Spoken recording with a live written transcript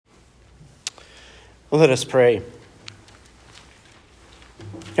Well, let us pray.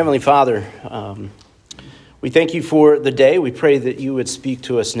 Heavenly Father, we thank you for the day. We pray that you would speak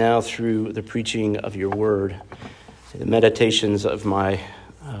to us now through the preaching of your word, the meditations of my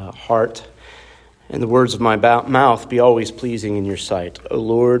heart, and the words of my mouth be always pleasing in your sight. O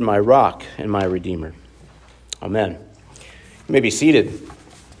Lord, my rock and my redeemer. Amen. You may be seated.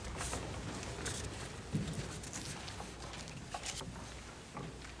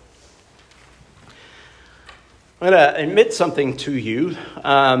 I'm going to admit something to you.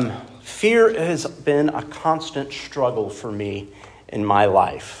 Fear has been a constant struggle for me in my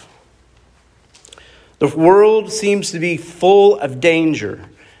life. The world seems to be full of danger,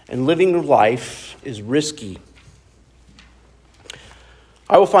 and living life is risky.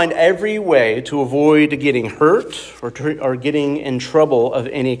 I will find every way to avoid getting hurt or getting in trouble of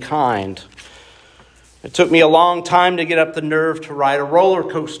any kind. It took me a long time to get up the nerve to ride a roller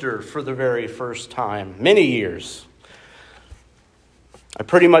coaster for the very first time, many years. I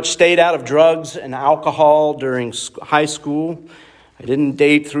pretty much stayed out of drugs and alcohol during high school. I didn't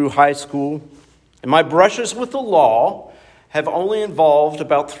date through high school. And my brushes with the law have only involved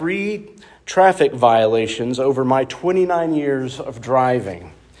about 3 traffic violations over my 29 years of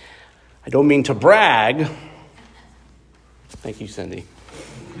driving. I don't mean to brag. Thank you, Cindy.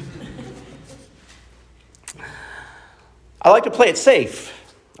 I like to play it safe.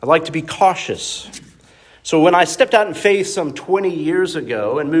 I like to be cautious. So when I stepped out in faith some 20 years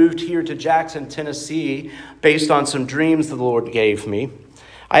ago and moved here to Jackson, Tennessee, based on some dreams the Lord gave me,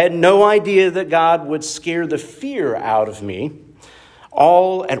 I had no idea that God would scare the fear out of me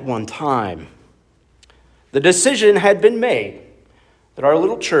all at one time. The decision had been made that our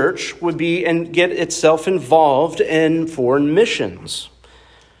little church would be and get itself involved in foreign missions.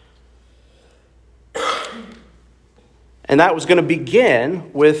 And that was going to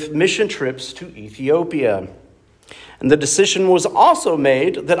begin with mission trips to Ethiopia. And the decision was also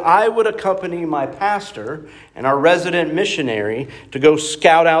made that I would accompany my pastor and our resident missionary to go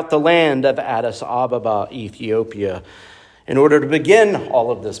scout out the land of Addis Ababa, Ethiopia, in order to begin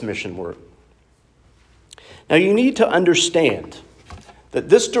all of this mission work. Now you need to understand that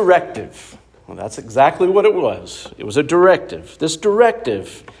this directive, well, that's exactly what it was. It was a directive. This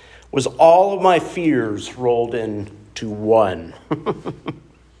directive was all of my fears rolled into one.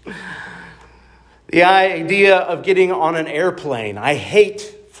 The idea of getting on an airplane. I hate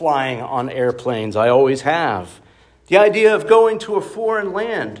flying on airplanes. I always have. The idea of going to a foreign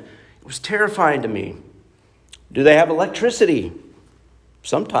land. It was terrifying to me. Do they have electricity?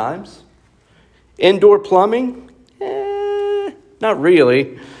 Sometimes. Indoor plumbing? Not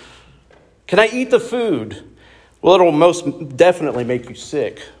really. Can I eat the food? Well, it'll most definitely make you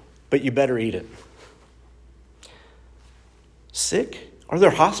sick, but you better eat it. Sick? Are there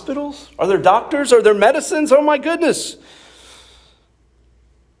hospitals? Are there doctors? Are there medicines? Oh my goodness.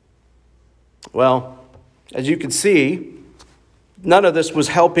 Well, as you can see, none of this was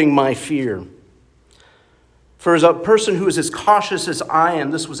helping my fear. For as a person who is as cautious as I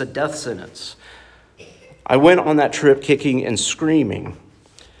am, this was a death sentence. I went on that trip kicking and screaming.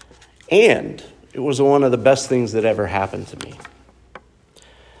 And it was one of the best things that ever happened to me.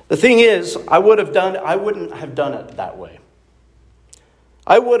 The thing is, I wouldn't have done it that way.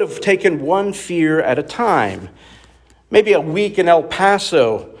 I would have taken one fear at a time. Maybe a week in El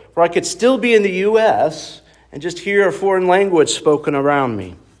Paso, where I could still be in the U.S. and just hear a foreign language spoken around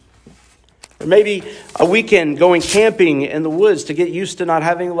me. Or maybe a weekend going camping in the woods to get used to not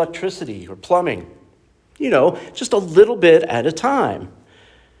having electricity or plumbing. Just a little bit at a time.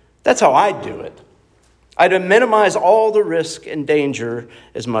 That's how I'd do it. I'd minimize all the risk and danger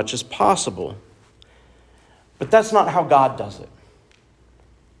as much as possible. But that's not how God does it.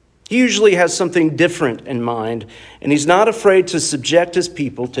 He usually has something different in mind, and he's not afraid to subject his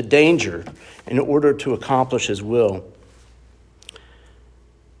people to danger in order to accomplish his will.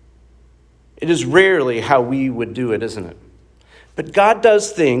 It is rarely how we would do it, isn't it? But God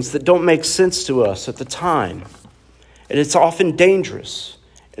does things that don't make sense to us at the time, and it's often dangerous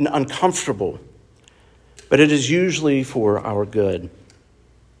and uncomfortable, but it is usually for our good.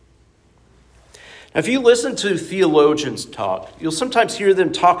 Now, if you listen to theologians talk, you'll sometimes hear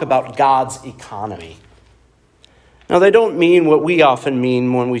them talk about God's economy. Now, they don't mean what we often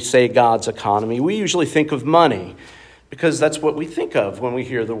mean when we say God's economy. We usually think of money, because that's what we think of when we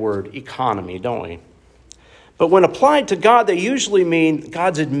hear the word economy, don't we? But when applied to God, they usually mean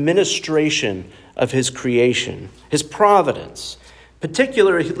God's administration of his creation, his providence,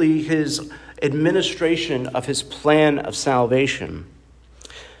 particularly his administration of his plan of salvation.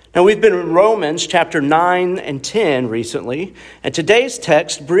 Now, we've been in Romans chapter 9 and 10 recently, and today's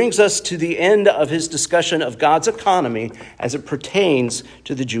text brings us to the end of his discussion of God's economy as it pertains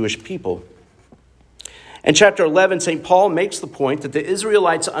to the Jewish people. In chapter 11, St. Paul makes the point that the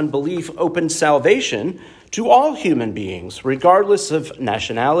Israelites' unbelief opened salvation to all human beings, regardless of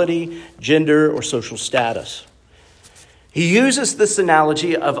nationality, gender, or social status. He uses this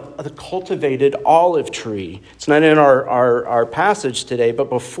analogy of the cultivated olive tree. It's not in our passage today, but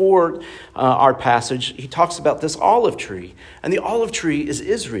before our passage, he talks about this olive tree. And the olive tree is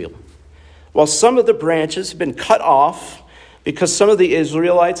Israel. While some of the branches have been cut off because some of the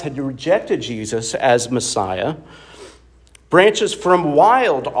Israelites had rejected Jesus as Messiah, branches from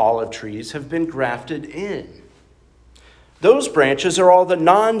wild olive trees have been grafted in. Those branches are all the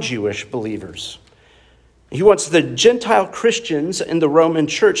non-Jewish believers. He wants the Gentile Christians in the Roman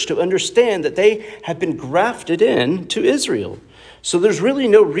church to understand that they have been grafted in to Israel. So there's really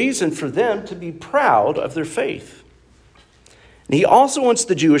no reason for them to be proud of their faith. And he also wants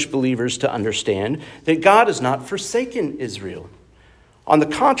the Jewish believers to understand that God has not forsaken Israel. On the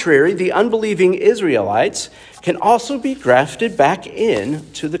contrary, the unbelieving Israelites can also be grafted back in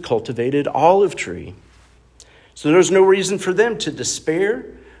to the cultivated olive tree. So there's no reason for them to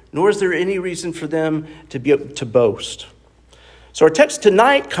despair, nor is there any reason for them to boast. So our text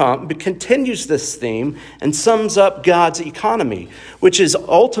tonight continues this theme and sums up God's economy, which is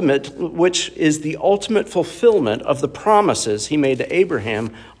the ultimate fulfillment of the promises he made to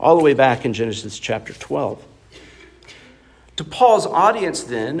Abraham all the way back in Genesis chapter 12. To Paul's audience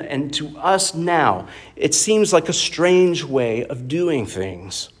then, and to us now, it seems like a strange way of doing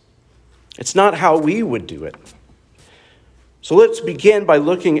things. It's not how we would do it. So let's begin by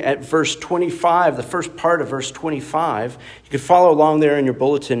looking at verse 25, the first part of verse 25. You can follow along there in your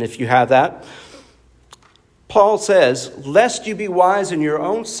bulletin if you have that. Paul says, "Lest you be wise in your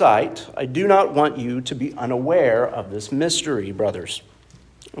own sight, I do not want you to be unaware of this mystery, brothers."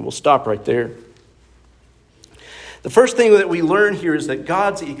 And we'll stop right there. The first thing that we learn here is that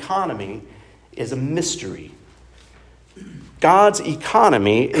God's economy is a mystery. God's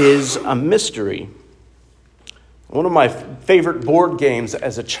economy is a mystery. One of my favorite board games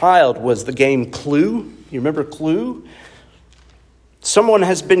as a child was the game Clue. You remember Clue? Someone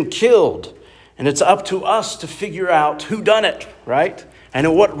has been killed, and it's up to us to figure out who done it, right? And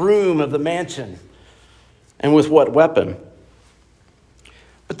in what room of the mansion, and with what weapon.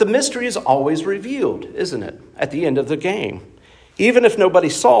 But the mystery is always revealed, isn't it, at the end of the game? Even if nobody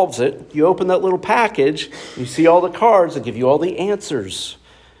solves it, you open that little package, you see all the cards that give you all the answers.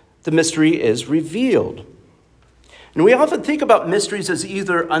 The mystery is revealed. And we often think about mysteries as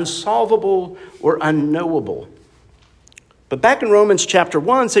either unsolvable or unknowable. But back in Romans chapter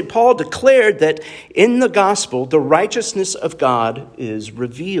 1, St. Paul declared that in the gospel, the righteousness of God is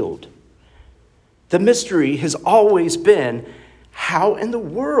revealed. The mystery has always been, how in the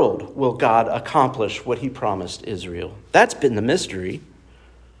world will God accomplish what he promised Israel? That's been the mystery.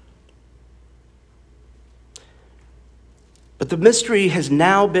 But the mystery has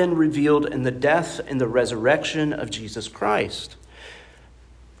now been revealed in the death and the resurrection of Jesus Christ.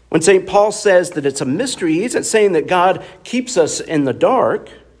 When St. Paul says that it's a mystery, he isn't saying that God keeps us in the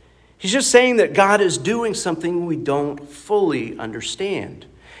dark. He's just saying that God is doing something we don't fully understand.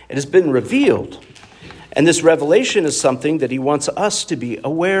 It has been revealed. And this revelation is something that he wants us to be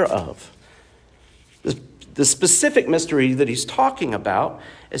aware of. The specific mystery that he's talking about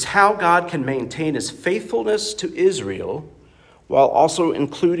is how God can maintain his faithfulness to Israel while also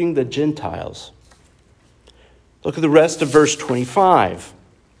including the Gentiles. Look at the rest of verse 25.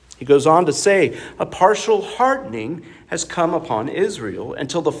 He goes on to say, "A partial hardening has come upon Israel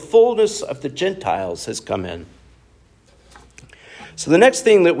until the fullness of the Gentiles has come in." So the next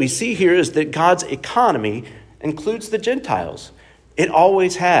thing that we see here is that God's economy includes the Gentiles. It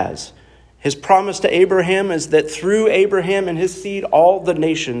always has. His promise to Abraham is that through Abraham and his seed, all the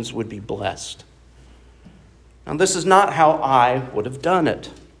nations would be blessed. Now, this is not how I would have done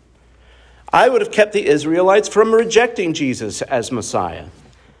it. I would have kept the Israelites from rejecting Jesus as Messiah.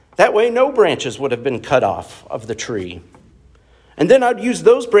 That way, no branches would have been cut off of the tree. And then I'd use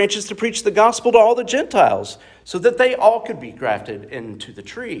those branches to preach the gospel to all the Gentiles so that they all could be grafted into the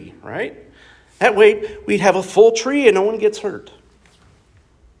tree, right? That way, we'd have a full tree and no one gets hurt.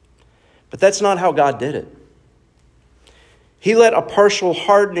 But that's not how God did it. He let a partial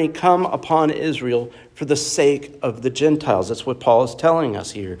hardening come upon Israel for the sake of the Gentiles. That's what Paul is telling us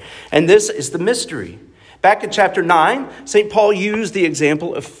here. And this is the mystery. Back in chapter 9, St. Paul used the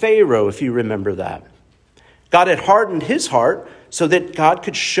example of Pharaoh, if you remember that. God had hardened his heart so that God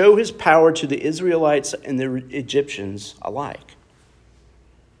could show his power to the Israelites and the Egyptians alike.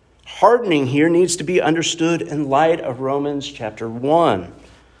 Hardening here needs to be understood in light of Romans chapter 1.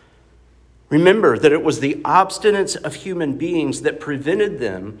 Remember that it was the obstinance of human beings that prevented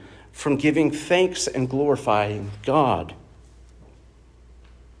them from giving thanks and glorifying God.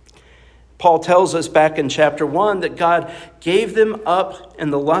 Paul tells us back in chapter 1 that God gave them up in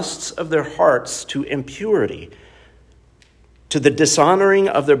the lusts of their hearts to impurity, to the dishonoring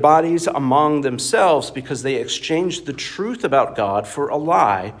of their bodies among themselves, because they exchanged the truth about God for a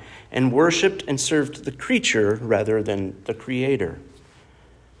lie and worshipped and served the creature rather than the Creator.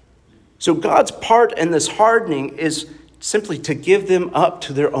 So God's part in this hardening is simply to give them up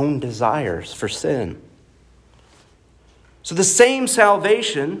to their own desires for sin. So the same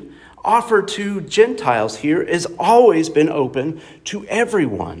salvation offered to Gentiles here has always been open to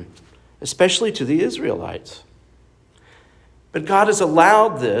everyone, especially to the Israelites. But God has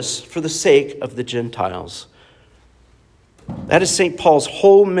allowed this for the sake of the Gentiles. That is St. Paul's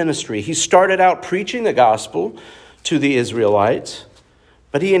whole ministry. He started out preaching the gospel to the Israelites,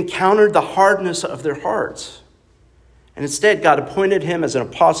 but he encountered the hardness of their hearts. And instead, God appointed him as an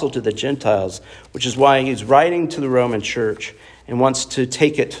apostle to the Gentiles, which is why he's writing to the Roman church and wants to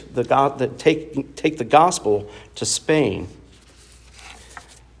take the gospel to Spain.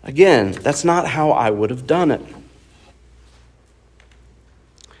 Again, that's not how I would have done it.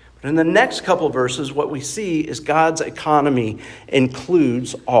 But in the next couple of verses, what we see is God's economy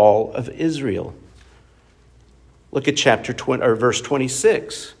includes all of Israel. Look at verse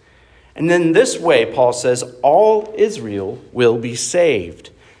 26. And then this way, Paul says, all Israel will be saved,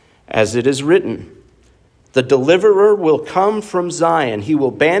 as it is written. The deliverer will come from Zion. He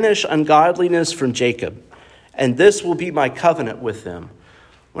will banish ungodliness from Jacob. And this will be my covenant with them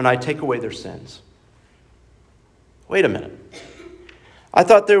when I take away their sins. Wait a minute. I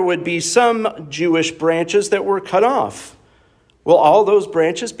thought there would be some Jewish branches that were cut off. Will all those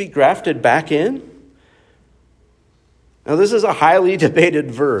branches be grafted back in? Now, this is a highly debated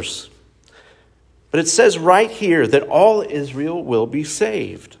verse, but it says right here that all Israel will be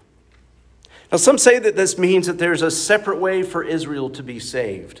saved. Now, some say that this means that there's a separate way for Israel to be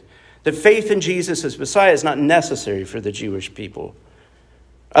saved, that faith in Jesus as Messiah is not necessary for the Jewish people.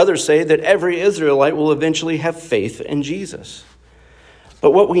 Others say that every Israelite will eventually have faith in Jesus.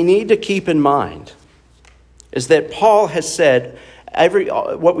 But what we need to keep in mind is that Paul has said,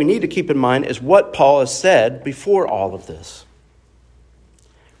 what we need to keep in mind is what Paul has said before all of this.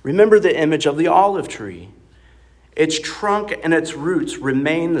 Remember the image of the olive tree. Its trunk and its roots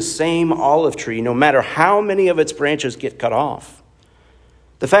remain the same olive tree, no matter how many of its branches get cut off.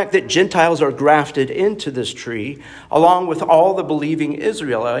 The fact that Gentiles are grafted into this tree, along with all the believing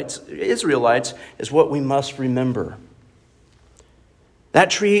Israelites, is what we must remember. That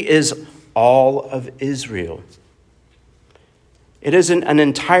tree is all of Israel. It isn't an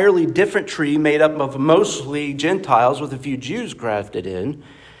entirely different tree made up of mostly Gentiles with a few Jews grafted in.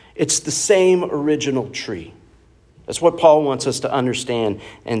 It's the same original tree. That's what Paul wants us to understand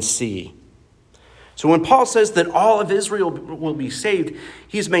and see. So when Paul says that all of Israel will be saved,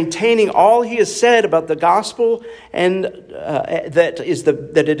 he's maintaining all he has said about the gospel and that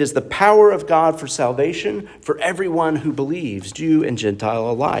it is the power of God for salvation for everyone who believes, Jew and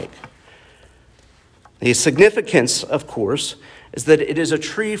Gentile alike. The significance, of course, is that it is a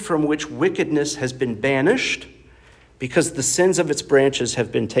tree from which wickedness has been banished because the sins of its branches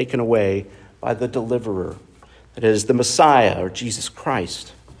have been taken away by the deliverer. That is the Messiah, or Jesus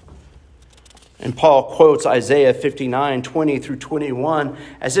Christ. And Paul quotes Isaiah 59, 20 through 21,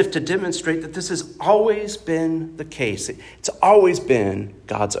 as if to demonstrate that this has always been the case. It's always been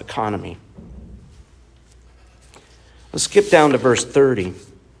God's economy. Let's skip down to verse 30.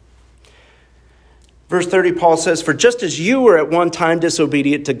 Verse 30, Paul says, "For just as you were at one time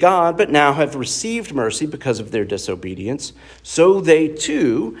disobedient to God, but now have received mercy because of their disobedience, so they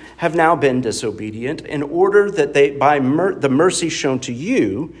too have now been disobedient, in order that they, by the mercy shown to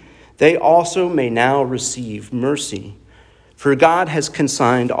you, they also may now receive mercy. For God has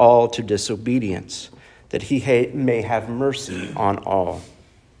consigned all to disobedience, that he may have mercy on all."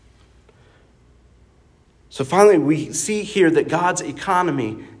 So finally, we see here that God's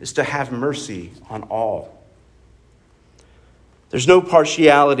economy is to have mercy on all. There's no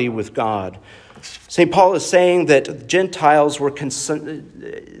partiality with God. St. Paul is saying that Gentiles were consigned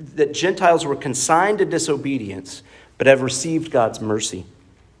to disobedience, but have received God's mercy.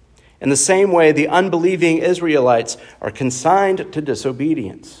 In the same way, the unbelieving Israelites are consigned to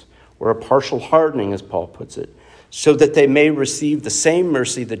disobedience, or a partial hardening, as Paul puts it, so that they may receive the same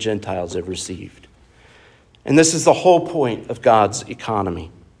mercy the Gentiles have received. And this is the whole point of God's economy.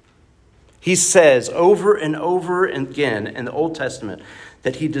 He says over and over again in the Old Testament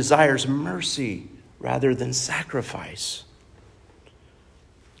that he desires mercy rather than sacrifice.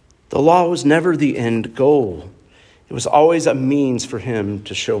 The law was never the end goal. It was always a means for him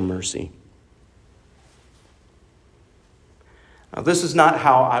to show mercy. Now, this is not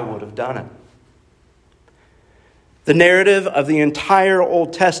how I would have done it. The narrative of the entire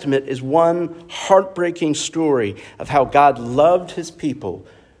Old Testament is one heartbreaking story of how God loved his people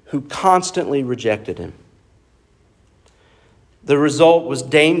who constantly rejected him. The result was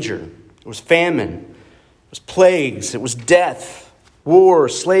danger, it was famine, it was plagues, it was death, war,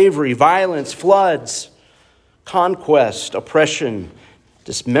 slavery, violence, floods, conquest, oppression,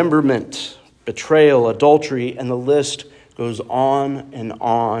 dismemberment, betrayal, adultery, and the list goes on and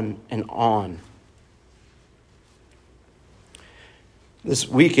on and on. This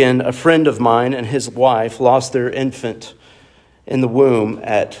weekend, a friend of mine and his wife lost their infant in the womb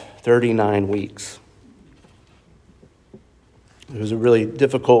at 39 weeks. It was a really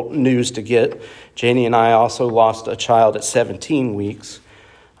difficult news to get. Janie and I also lost a child at 17 weeks.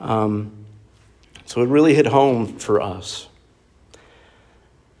 So it really hit home for us.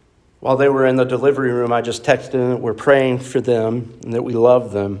 While they were in the delivery room, I just texted them that we're praying for them and that we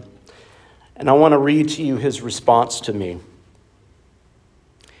love them. And I want to read to you his response to me.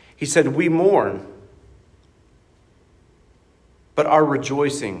 He said, "We mourn, but are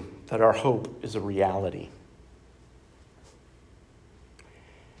rejoicing that our hope is a reality."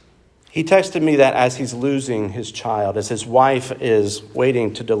 He texted me that as he's losing his child, as his wife is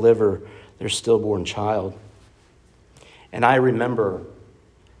waiting to deliver their stillborn child. And I remember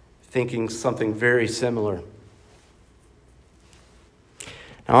thinking something very similar.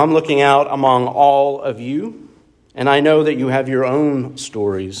 Now I'm looking out among all of you, and I know that you have your own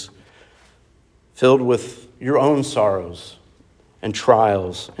stories filled with your own sorrows and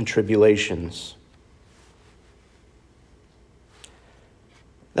trials and tribulations.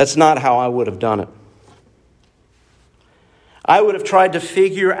 That's not how I would have done it. I would have tried to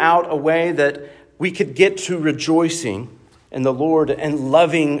figure out a way that we could get to rejoicing in the Lord and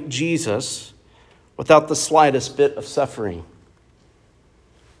loving Jesus without the slightest bit of suffering.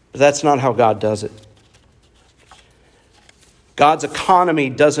 But that's not how God does it. God's economy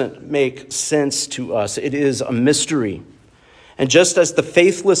doesn't make sense to us. It is a mystery. And just as the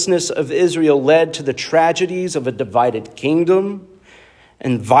faithlessness of Israel led to the tragedies of a divided kingdom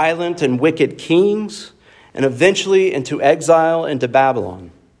and violent and wicked kings, and eventually into exile into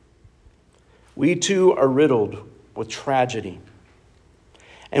Babylon, we too are riddled with tragedy.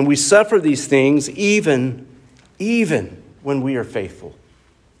 And we suffer these things even when we are faithful.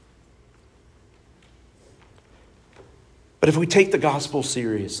 But if we take the gospel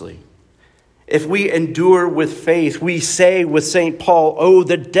seriously, if we endure with faith, we say with St. Paul, "Oh,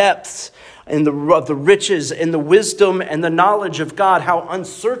 the depths and the riches and the wisdom and the knowledge of God, how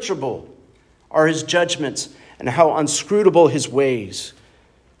unsearchable are his judgments and how inscrutable his ways.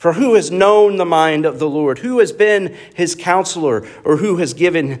 For who has known the mind of the Lord? Who has been his counselor? Or who has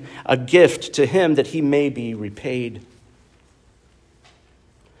given a gift to him that he may be repaid?"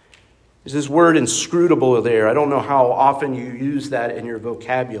 Is this word inscrutable there? I don't know how often you use that in your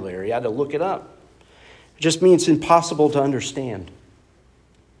vocabulary. I had to look it up. It just means impossible to understand.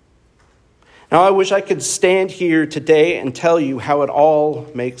 Now, I wish I could stand here today and tell you how it all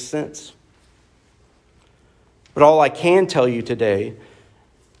makes sense. But all I can tell you today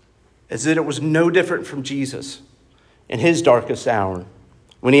is that it was no different from Jesus in his darkest hour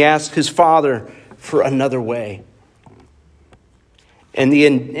when he asked his Father for another way. In the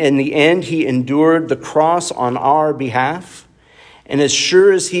end, he endured the cross on our behalf. And as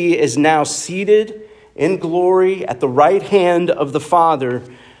sure as he is now seated in glory at the right hand of the Father,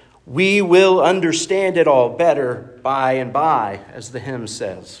 we will understand it all better by and by, as the hymn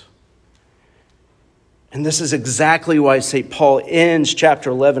says. And this is exactly why St. Paul ends chapter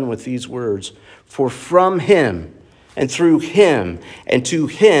 11 with these words: "For from him and through him and to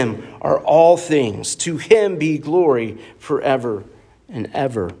him are all things. To him be glory forever and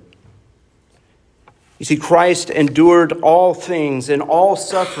ever." You see, Christ endured all things and all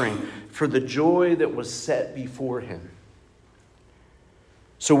suffering for the joy that was set before him.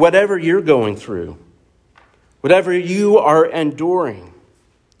 So whatever you're going through, whatever you are enduring,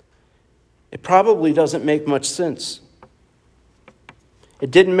 it probably doesn't make much sense.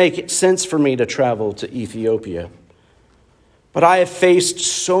 It didn't make sense for me to travel to Ethiopia. But I have faced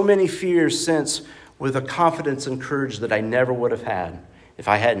so many fears since with a confidence and courage that I never would have had if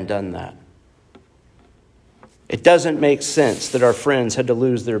I hadn't done that. It doesn't make sense that our friends had to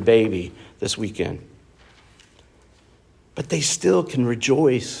lose their baby this weekend. But they still can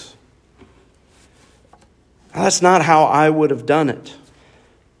rejoice That's not how I would have done it.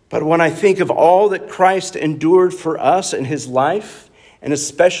 But when I think of all that Christ endured for us in his life, and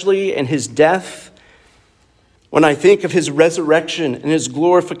especially in his death, when I think of his resurrection and his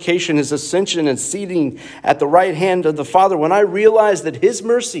glorification, his ascension and seating at the right hand of the Father, when I realize that his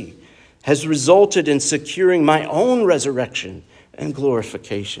mercy has resulted in securing my own resurrection and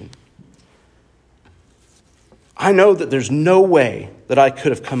glorification, I know that there's no way that I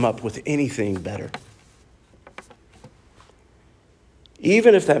could have come up with anything better.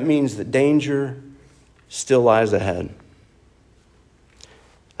 Even if that means that danger still lies ahead.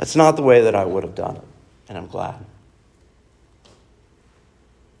 That's not the way that I would have done it, and I'm glad.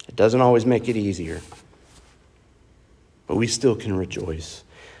 It doesn't always make it easier, but we still can rejoice.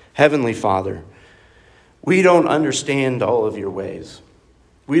 Heavenly Father, we don't understand all of your ways.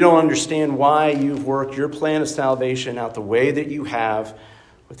 We don't understand why you've worked your plan of salvation out the way that you have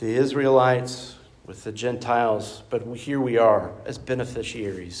with the Israelites, with the Gentiles, but here we are as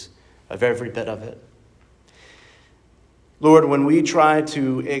beneficiaries of every bit of it. Lord, when we try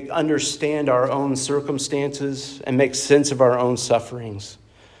to understand our own circumstances and make sense of our own sufferings,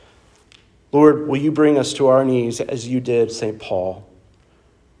 Lord, will you bring us to our knees as you did St. Paul,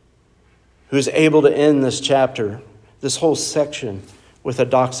 who is able to end this chapter, this whole section, with a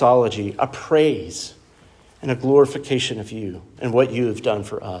doxology, a praise, and a glorification of you and what you have done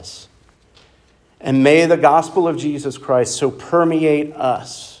for us. And may the gospel of Jesus Christ so permeate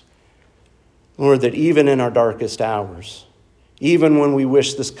us, Lord, that even in our darkest hours, even when we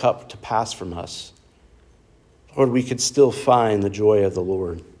wish this cup to pass from us, Lord, we could still find the joy of the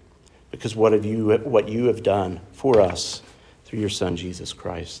Lord because what you have done for us through your Son, Jesus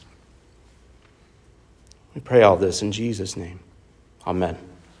Christ. We pray all this in Jesus' name. Amen.